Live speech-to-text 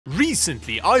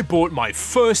Recently, I bought my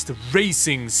first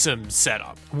racing sim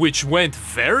setup, which went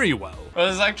very well. Well,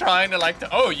 it's like trying to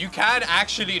oh, you can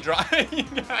actually drive.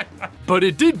 But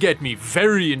it did get me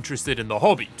very interested in the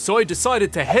hobby, so I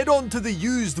decided to head on to the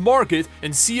used market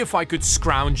and see if I could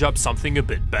scrounge up something a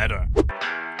bit better.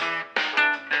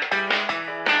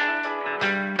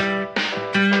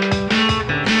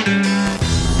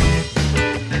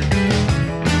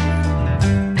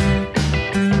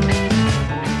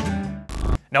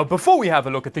 Now, before we have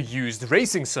a look at the used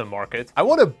racing sim market, I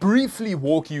want to briefly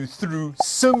walk you through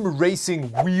sim racing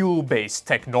wheel-based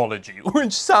technology,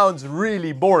 which sounds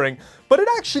really boring, but it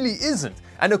actually isn't,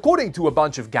 and according to a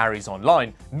bunch of Garys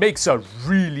online, makes a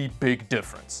really big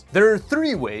difference. There are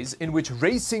 3 ways in which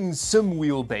racing sim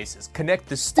wheelbases connect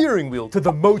the steering wheel to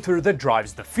the motor that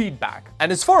drives the feedback. And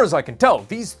as far as I can tell,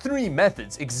 these 3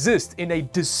 methods exist in a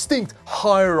distinct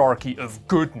hierarchy of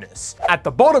goodness. At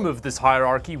the bottom of this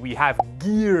hierarchy, we have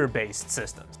gear-based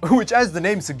systems, which, as the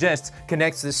name suggests,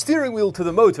 connects the steering wheel to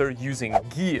the motor using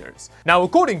gears. Now,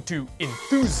 according to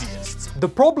enthusiasts, the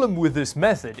problem with this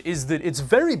method is that it's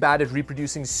very bad at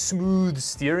reproducing smooth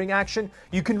steering action.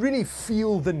 You can really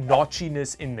feel the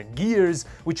notchiness in the gears,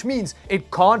 which means it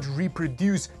can't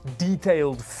reproduce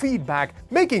detailed feedback,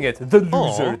 making it the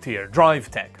loser tier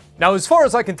drive tech. Now, as far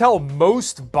as I can tell,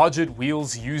 most budget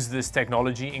wheels use this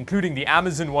technology, including the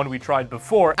Amazon one we tried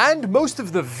before, and most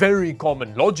of the very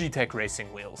common Logitech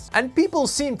racing wheels. And people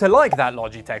seem to like that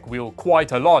Logitech wheel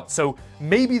quite a lot, so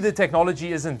maybe the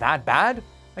technology isn't that bad?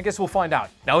 I guess we'll find out.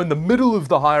 Now, in the middle of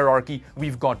the hierarchy,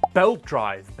 we've got belt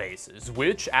drive bases,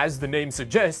 which, as the name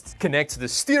suggests, connects the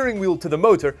steering wheel to the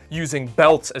motor using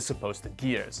belts as opposed to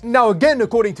gears. Now, again,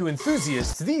 according to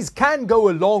enthusiasts, these can go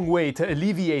a long way to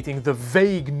alleviating the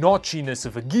vague notchiness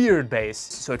of a geared base,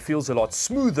 so it feels a lot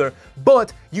smoother,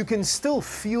 but you can still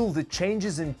feel the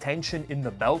changes in tension in the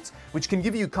belts, which can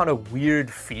give you kind of weird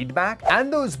feedback,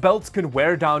 and those belts can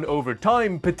wear down over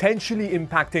time, potentially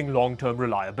impacting long-term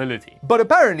reliability. But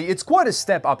apparently, it's quite a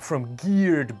step up from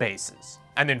geared bases.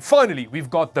 And then finally, we've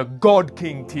got the God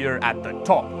King tier at the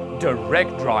top,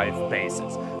 direct drive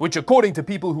bases, which according to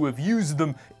people who have used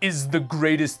them, is the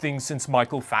greatest thing since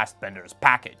Michael Fassbender's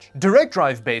package. Direct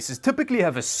drive bases typically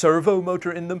have a servo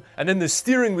motor in them, and then the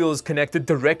steering wheel is connected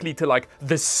directly to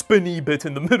the spinny bit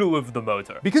in the middle of the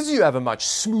motor. Because you have a much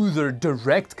smoother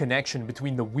direct connection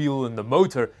between the wheel and the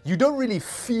motor, you don't really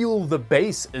feel the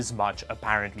bass as much,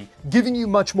 apparently, giving you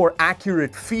much more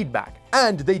accurate feedback.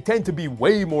 And they tend to be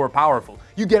way more powerful.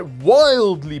 You get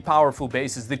wildly powerful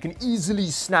bases that can easily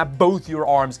snap both your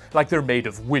arms like they're made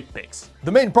of wheat picks.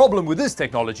 The main problem with this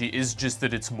technology is just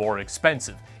that it's more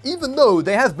expensive, even though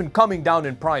they have been coming down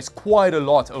in price quite a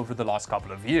lot over the last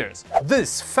couple of years.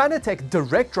 This Fanatec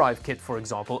direct drive kit, for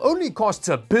example, only costs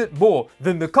a bit more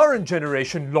than the current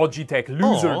generation Logitech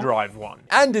loser drive one,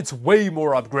 and it's way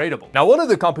more upgradable. Now, one of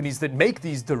the companies that make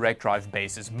these direct drive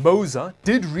bases, Moza,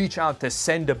 did reach out to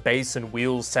send a base and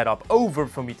wheels setup over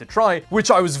for me to try, which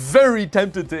I was very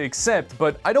tempted to accept,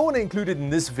 but I don't want to include it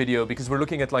in this video because we're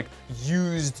looking at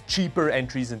used, cheaper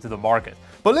entries into the market.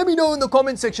 But let me know in the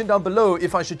comment section down below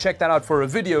if I should check that out for a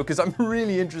video, because I'm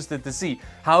really interested to see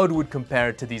how it would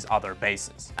compare to these other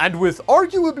bases. And with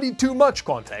arguably too much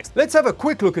context, let's have a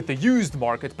quick look at the used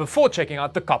market before checking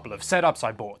out the couple of setups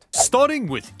I bought. Starting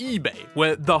with eBay,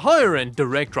 where the higher-end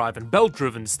direct drive and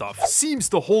belt-driven stuff seems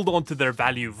to hold on to their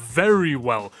value very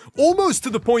well, almost to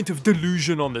the point of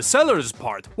delusion on the seller's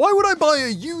part. Why would I buy a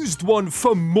used one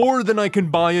for more than I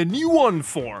can buy a new one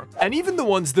for? And even the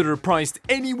ones that are priced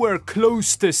anywhere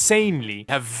close to sanely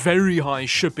have very high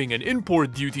shipping and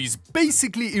import duties,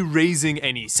 basically erasing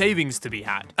any savings to be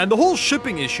had. And the whole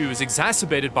shipping issue is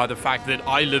exacerbated by the fact that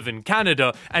I live in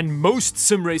Canada and most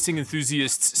sim racing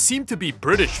enthusiasts seem to be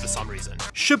British for some reason.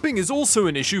 Shipping is also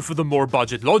an issue for the more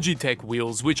budget Logitech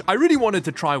wheels, which I really wanted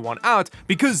to try one out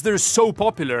because they're so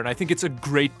popular and I think it's a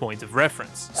great point of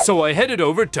reference. So I headed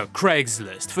over to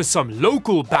Craigslist for some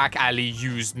local back alley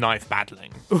used knife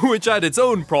battling, which had its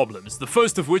own problems, the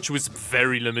first of which was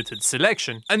very limited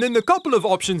selection, and then the couple of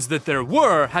options that there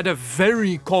were had a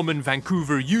very common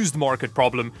Vancouver used market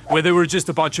problem, where there were just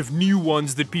a bunch of new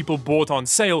ones that people bought on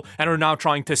sale and are now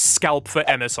trying to scalp for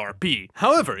MSRP.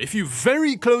 However, if you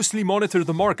very closely monitor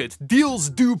the market, deals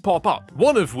do pop up,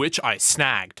 one of which I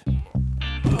snagged.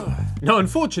 Now,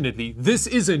 unfortunately, this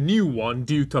is a new one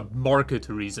due to market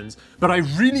reasons, but I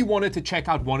really wanted to check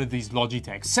out one of these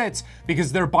Logitech sets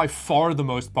because they're by far the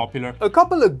most popular. A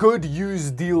couple of good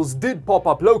used deals did pop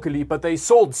up locally, but they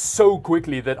sold so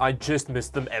quickly that I just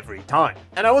missed them every time.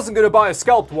 And I wasn't gonna buy a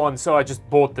scalped one, so I just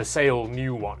bought the sale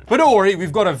new one. But don't worry,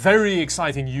 we've got a very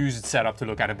exciting used setup to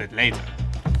look at a bit later.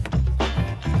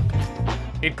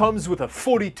 It comes with a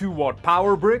 42-watt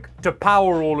power brick to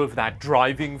power all of that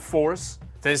driving force.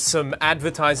 There's some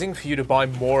advertising for you to buy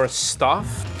more stuff.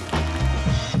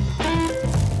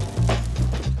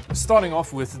 Starting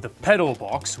off with the pedal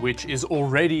box, which is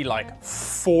already like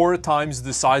 4 times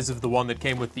the size of the one that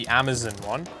came with the Amazon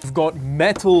one. We've got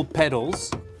metal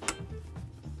pedals.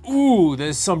 Ooh,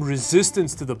 there's some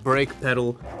resistance to the brake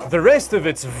pedal. The rest of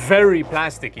it's very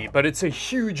plasticky, but it's a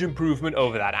huge improvement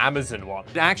over that Amazon one.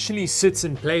 It actually sits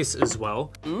in place as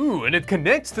well. Ooh, and it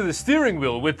connects to the steering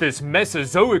wheel with this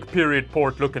Mesozoic period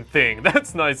port looking thing.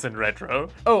 That's nice and retro.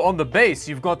 Oh, on the base,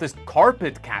 you've got this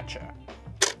carpet catcher.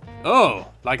 Oh,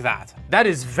 like that. That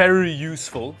is very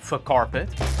useful for carpet.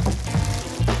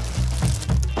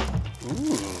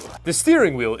 Ooh. The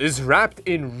steering wheel is wrapped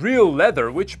in real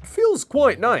leather, which feels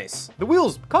quite nice. The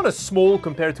wheel's kind of small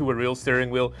compared to a real steering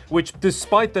wheel, which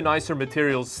despite the nicer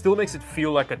materials still makes it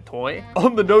feel like a toy.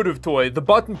 On the note of toy, the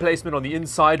button placement on the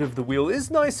inside of the wheel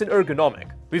is nice and ergonomic.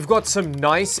 We've got some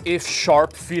nice, if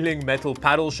sharp feeling metal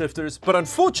paddle shifters, but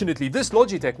unfortunately this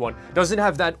Logitech one doesn't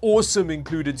have that awesome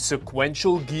included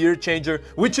sequential gear changer,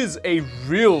 which is a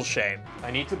real shame.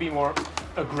 I need to be more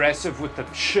aggressive with the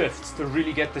shifts to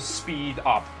really get the speed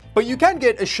up. But you can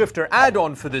get a shifter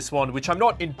add-on for this one, which I'm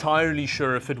not entirely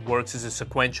sure if it works as a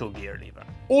sequential gear lever.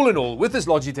 All in all, with this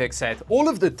Logitech set, all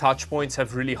of the touch points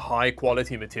have really high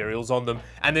quality materials on them,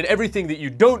 and then everything that you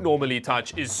don't normally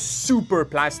touch is super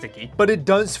plasticky, but it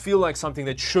does feel like something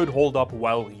that should hold up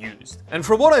well used. And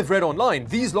from what I've read online,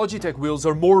 these Logitech wheels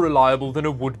are more reliable than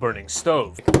a wood-burning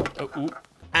stove.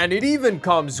 And it even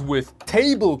comes with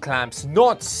table clamps,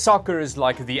 not suckers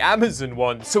like the Amazon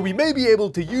one, so we may be able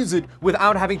to use it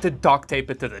without having to duct tape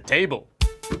it to the table.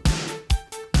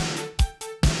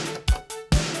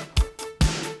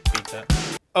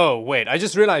 Oh wait, I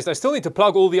just realized I still need to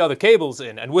plug all the other cables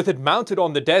in, and with it mounted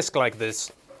on the desk like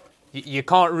this, you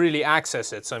can't really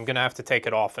access it, so I'm gonna have to take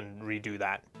it off and redo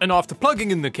that. And after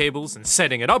plugging in the cables and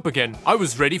setting it up again, I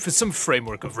was ready for some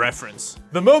framework of reference.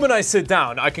 The moment I sit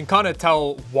down, I can kind of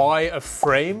tell why a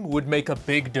frame would make a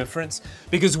big difference,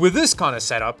 because with this kind of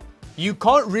setup, you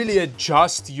can't really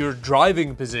adjust your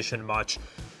driving position much.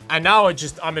 And now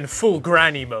I'm in full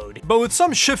granny mode. But with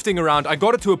some shifting around, I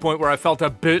got it to a point where I felt a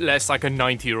bit less like a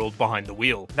 90-year-old behind the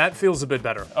wheel. That feels a bit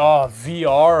better. Oh,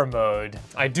 VR mode.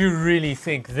 I do really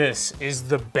think this is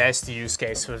the best use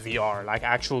case for VR, like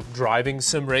actual driving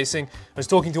sim racing. I was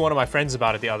talking to one of my friends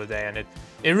about it the other day, and it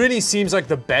really seems like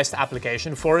the best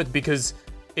application for it because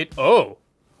oh.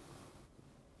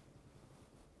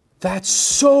 That's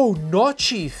so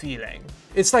notchy feeling.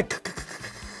 It's like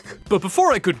But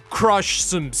before I could crush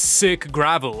some sick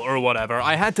gravel or whatever,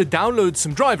 I had to download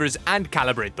some drivers and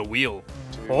calibrate the wheel.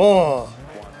 Oh.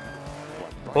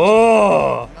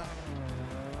 Oh.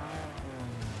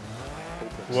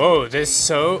 Whoa, there's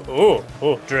so...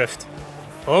 Oh, drift.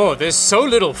 Oh, there's so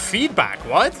little feedback,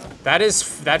 what?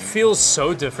 That feels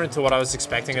so different to what I was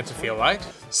expecting it to feel like.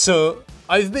 So,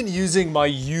 I've been using my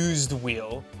used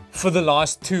wheel for the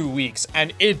last 2 weeks,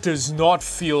 and it does not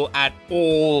feel at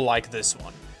all like this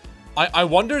one. I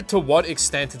wonder to what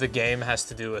extent the game has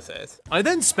to do with it. I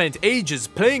then spent ages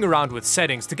playing around with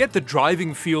settings to get the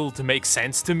driving feel to make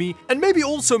sense to me, and maybe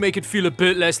also make it feel a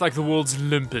bit less like the world's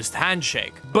limpest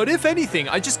handshake. But if anything,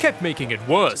 I just kept making it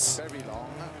worse.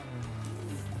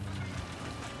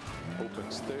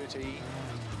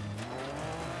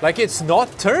 Like it's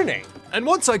not turning. And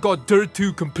once I got Dirt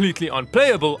 2 completely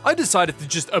unplayable, I decided to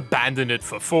just abandon it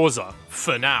for Forza,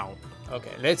 for now.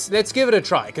 Okay, let's give it a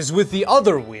try, because with the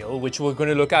other wheel, which we're going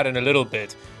to look at in a little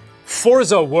bit,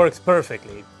 Forza worked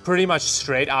perfectly, pretty much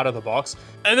straight out of the box.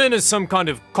 And then as some kind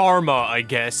of karma, I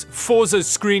guess, Forza's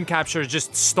screen capture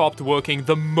just stopped working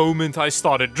the moment I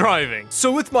started driving.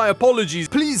 So with my apologies,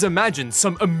 please imagine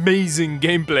some amazing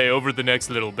gameplay over the next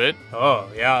little bit. Oh,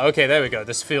 yeah, okay, there we go.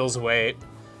 This feels way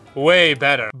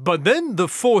better. But then the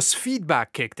force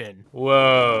feedback kicked in.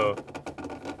 Whoa.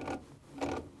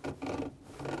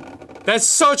 That's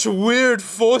such weird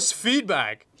force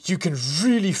feedback. You can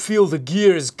really feel the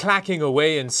gears clacking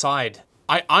away inside.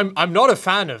 I'm not a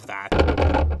fan of that.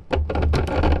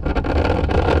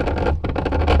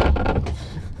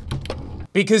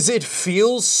 Because it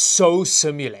feels so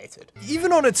simulated.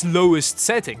 Even on its lowest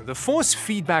setting, the force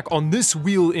feedback on this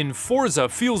wheel in Forza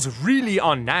feels really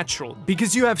unnatural,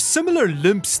 because you have similar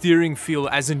limp steering feel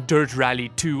as in Dirt Rally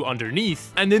 2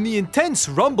 underneath, and then the intense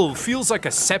rumble feels like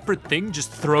a separate thing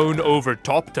just thrown over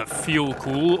top to feel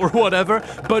cool or whatever,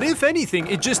 but if anything,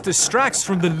 it just distracts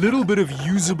from the little bit of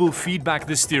usable feedback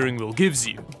the steering wheel gives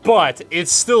you. but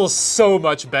it's still so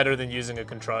much better than using a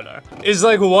controller. It's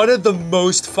like one of the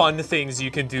most fun things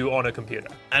you can do on a computer.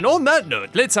 And on that note,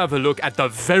 let's have a look at the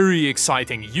very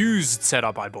exciting used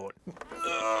setup I bought.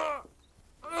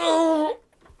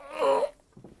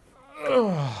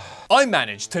 I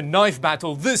managed to knife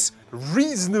battle this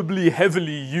reasonably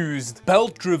heavily used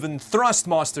belt-driven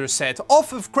Thrustmaster set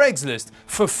off of Craigslist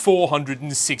for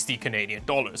 460 Canadian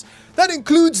dollars. That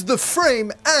includes the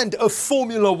frame and a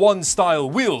Formula 1 style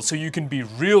wheel, so you can be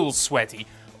real sweaty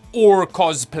or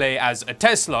cosplay as a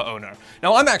Tesla owner.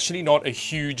 Now, I'm actually not a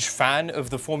huge fan of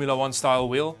the Formula 1 style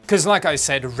wheel, because like I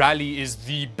said, rally is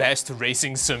the best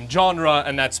racing sim genre,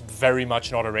 and that's very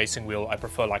much not a racing wheel. I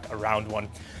prefer like a round one.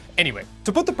 Anyway,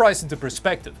 to put the price into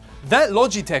perspective, that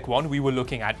Logitech one we were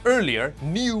looking at earlier,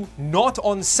 new, not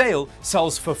on sale,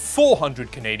 sells for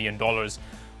 400 Canadian dollars.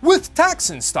 With tax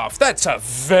and stuff, that's a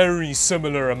very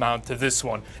similar amount to this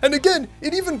one. And again,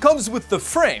 it even comes with the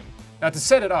frame. Now to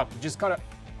set it up, you just gotta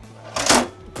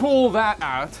pull that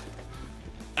out,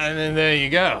 and then there you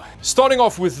go. Starting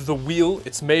off with the wheel,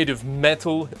 it's made of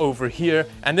metal over here,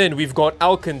 and then we've got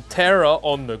Alcantara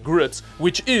on the grips,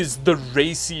 which is the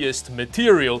raciest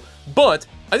material, but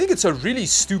I think it's a really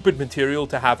stupid material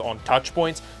to have on touch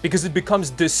points because it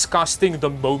becomes disgusting the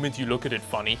moment you look at it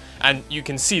funny, and you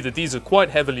can see that these are quite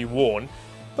heavily worn,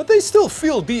 but they still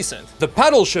feel decent. The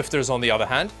paddle shifters, on the other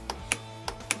hand,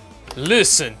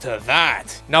 listen to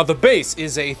that. Now the base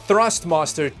is a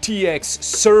Thrustmaster TX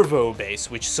servo base,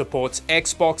 which supports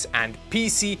Xbox and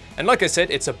PC. And like I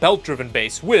said, it's a belt-driven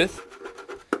base with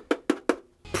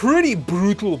pretty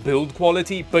brutal build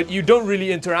quality, but you don't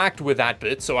really interact with that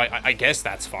bit, so I guess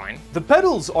that's fine. The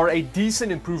pedals are a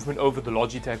decent improvement over the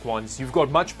Logitech ones. You've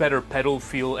got much better pedal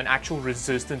feel and actual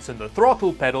resistance in the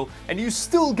throttle pedal, and you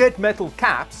still get metal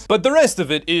caps, but the rest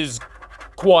of it is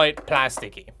quite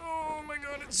plasticky.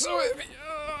 So heavy.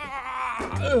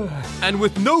 And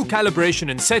with no calibration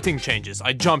and setting changes,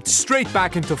 I jumped straight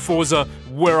back into Forza,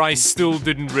 where I still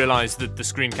didn't realize that the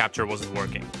screen capture wasn't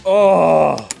working.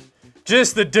 Oh,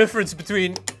 just the difference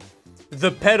between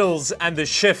the pedals and the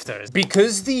shifters.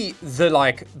 Because the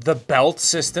belt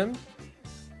system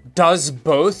does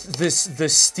both the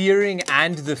steering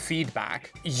and the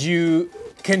feedback, you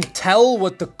can tell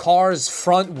what the car's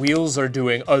front wheels are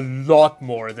doing a lot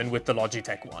more than with the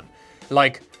Logitech one.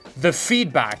 Like, the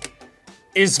feedback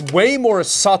is way more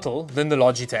subtle than the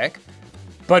Logitech,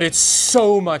 but it's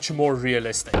so much more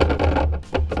realistic.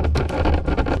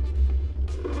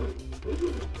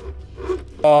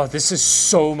 Oh, this is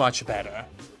so much better.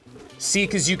 See,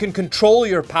 because you can control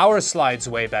your power slides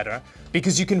way better,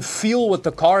 because you can feel what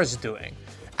the car is doing,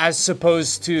 as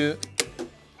opposed to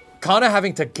kind of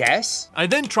having to guess. I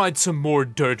then tried some more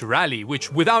Dirt Rally,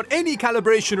 which without any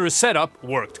calibration or setup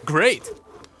worked great.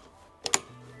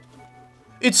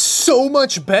 It's so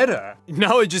much better.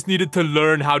 Now I just needed to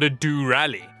learn how to do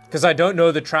rally, because I don't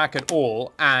know the track at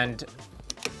all, and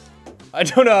I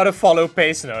don't know how to follow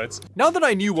pace notes. Now that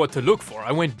I knew what to look for,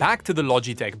 I went back to the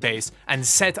Logitech base and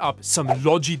set up some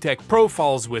Logitech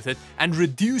profiles with it and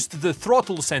reduced the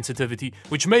throttle sensitivity,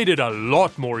 which made it a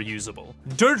lot more usable.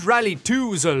 Dirt Rally 2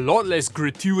 was a lot less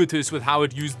gratuitous with how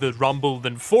it used the rumble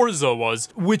than Forza was,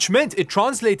 which meant it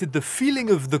translated the feeling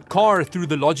of the car through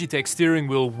the Logitech steering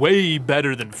wheel way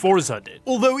better than Forza did.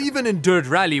 Although even in Dirt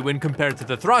Rally, when compared to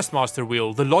the Thrustmaster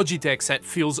wheel, the Logitech set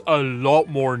feels a lot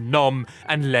more numb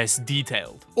and less detailed.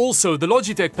 Also, the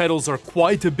Logitech pedals are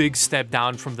quite a big step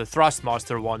down from the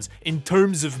Thrustmaster ones in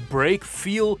terms of brake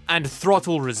feel and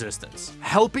throttle resistance,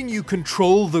 helping you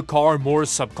control the car more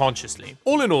subconsciously.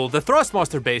 All in all, the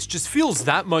Thrustmaster base just feels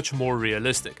that much more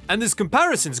realistic, and this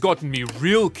comparison's gotten me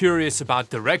real curious about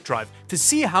direct drive to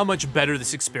see how much better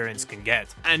this experience can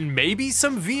get. And maybe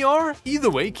some VR? Either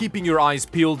way, keeping your eyes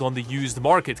peeled on the used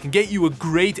market can get you a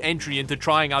great entry into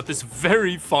trying out this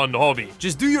very fun hobby.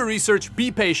 Just do your research,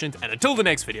 be patient, and until the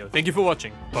next video, thank you for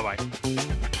watching.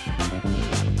 Bye-bye.